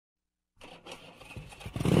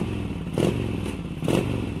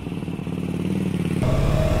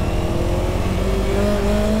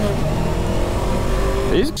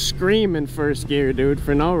He's screaming first gear, dude,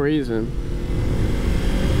 for no reason.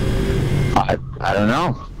 I don't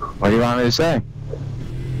know. What do you want me to say?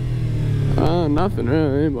 Nothing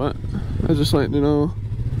really, but I was just letting you know.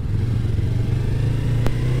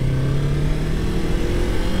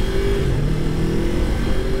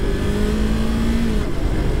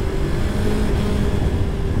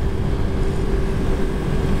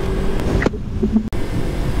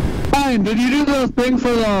 Ryan, did you do the thing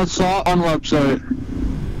for the SWAT on website?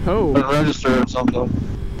 Oh. The register or something?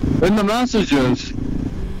 In the messages.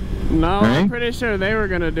 No, right? I'm pretty sure they were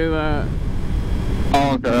gonna do that.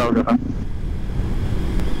 Oh, okay.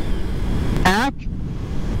 Hack?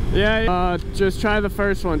 Yeah, just try the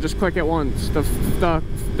first one. Just click it once.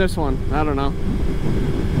 This one. I don't know.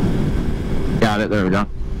 Got it. There we go.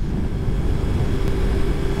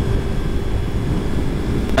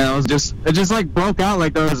 And it just like broke out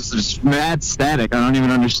like there was just mad static. I don't even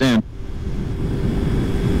understand.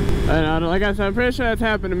 And like I said, I'm pretty sure that's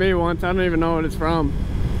happened to me once. I don't even know what it's from.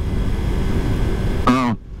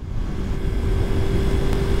 Oh.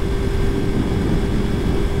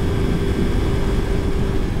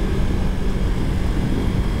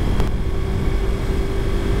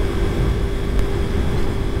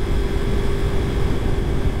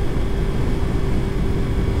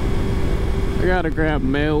 I gotta grab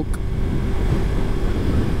milk.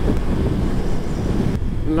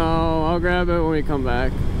 No, I'll grab it when we come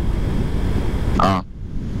back. Oh.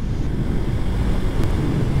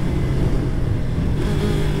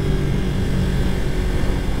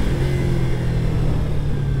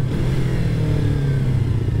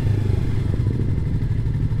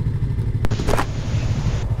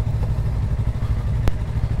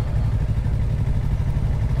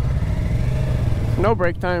 No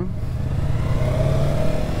break time.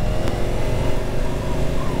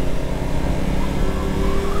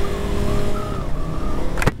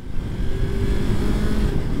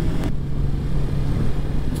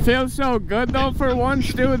 Feels so good though for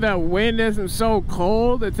once, dude. That wind isn't so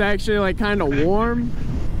cold. It's actually like kind of warm.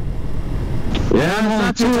 Yeah, it's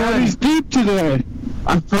not too bad. He's deep today.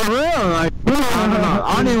 For real, like, I don't know.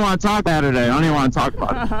 I don't even want to talk Saturday. I don't even want to talk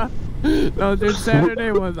about it. No, dude, Saturday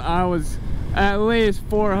I was at least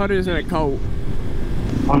 4 hoodies and a coat.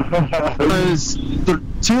 It was 2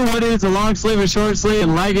 hoodies, a long sleeve, a short sleeve,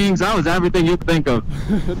 and leggings. That was everything you could think of.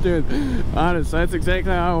 Dude, honestly, that's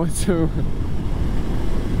exactly how I was too.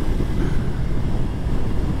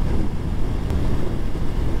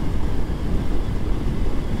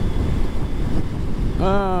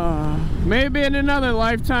 Maybe in another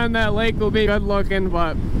lifetime that lake will be good looking,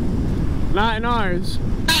 but not in ours.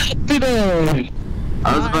 Today.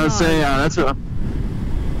 I was about to say, that's what.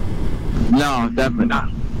 No, definitely not.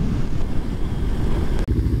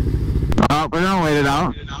 Oh, we're gonna wait it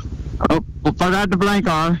out. Oh, we'll forgot the blank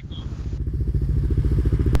on.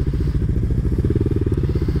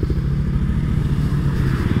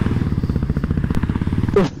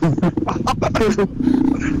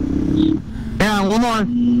 Yeah, one more.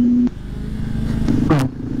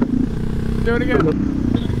 Do it again.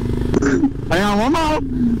 Hang on, one more.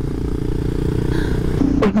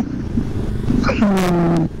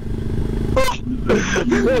 Oh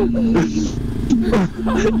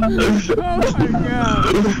my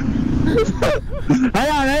god.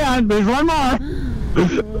 Hang on, there's one more.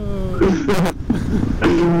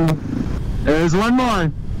 There's one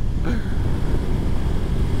more.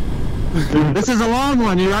 This is a long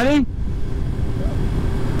one, you ready?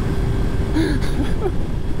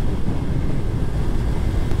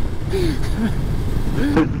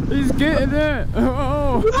 He's getting it.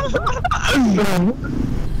 Oh.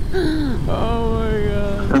 Oh my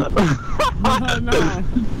god. Oh, no.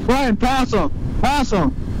 Ryan, pass him. Pass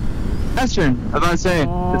him. Western, I'm about to say.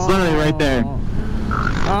 It's literally right there.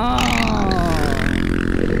 Oh.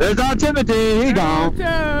 There's our Timothy. Here you go.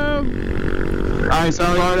 Alright, so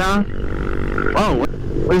slow down. Whoa,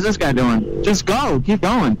 what is this guy doing? Just go. Keep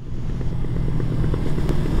going.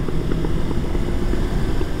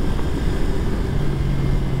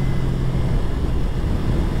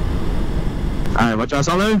 Alright, watch out,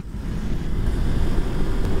 Salud.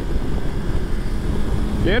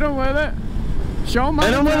 Get him with it. Show him how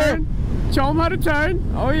to turn. Show him how to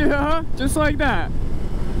turn. Oh yeah, just like that.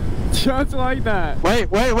 Just like that. Wait.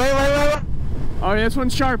 Oh yeah, this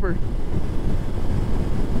one's sharper.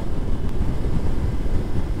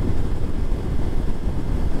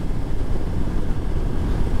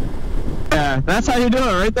 Yeah, that's how you do it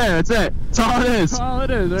right there. That's it. That's all it is. That's all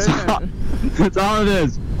it is right there. That's all it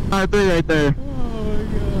is. R3 right there. Oh my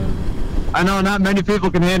god. I know not many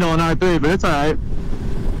people can handle an R3, but it's alright.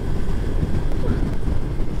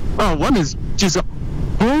 Oh, one is just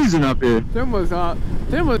freezing up here. Tim was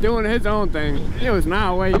doing his own thing. He was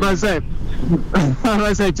not waiting. I'm about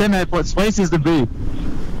to say, Tim had places to be.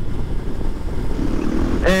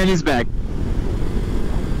 And he's back.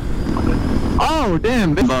 Oh,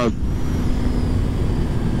 damn, big bug.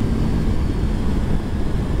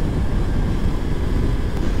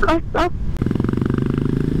 Up.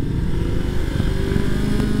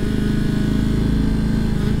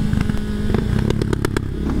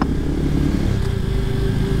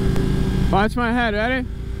 Watch my head, ready?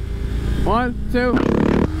 1, 2.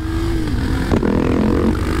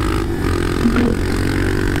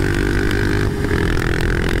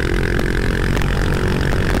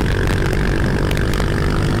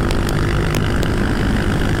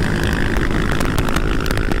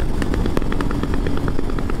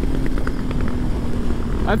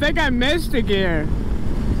 I think I missed a gear.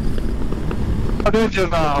 How did you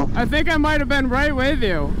know? I think I might have been right with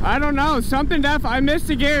you. I don't know. Something I missed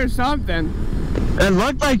a gear or something. It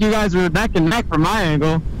looked like you guys were neck and neck from my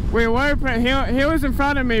angle. We were. He was in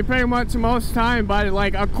front of me pretty much most of the time by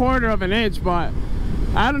like a quarter of an inch, but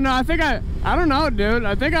I don't know. I don't know, dude.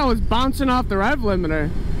 I think I was bouncing off the rev limiter.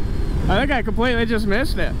 I think I completely just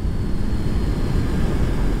missed it.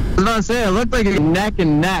 I was about to say, it looked like a neck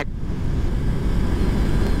and neck.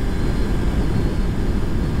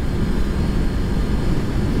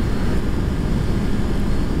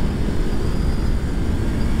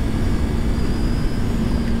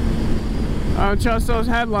 I don't trust those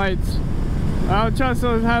headlights. I don't trust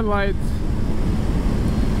those headlights.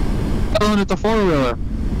 Going at the four-wheeler.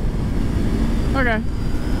 Okay.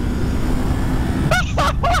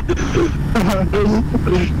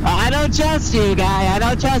 I don't trust you, guy. I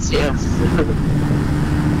don't trust you.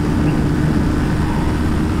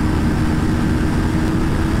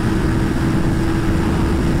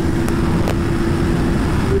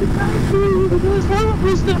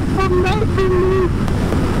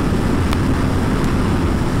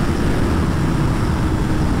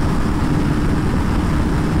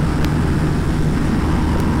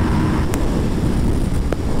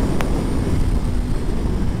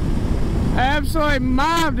 Absolutely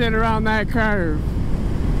mobbed it around that curve.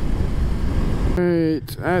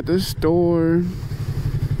 Right, at the store.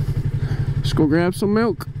 Let's go grab some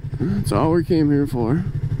milk. That's all we came here for.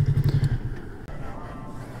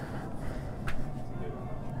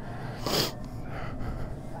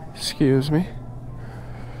 Excuse me.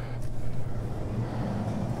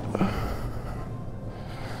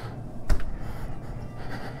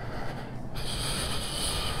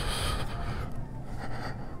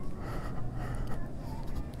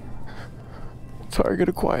 Target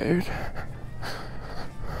acquired.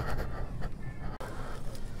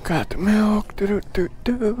 Got the milk.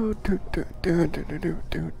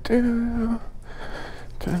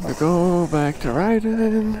 Time to go back to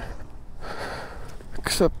riding.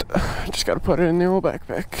 Except I just gotta put it in the old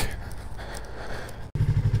backpack.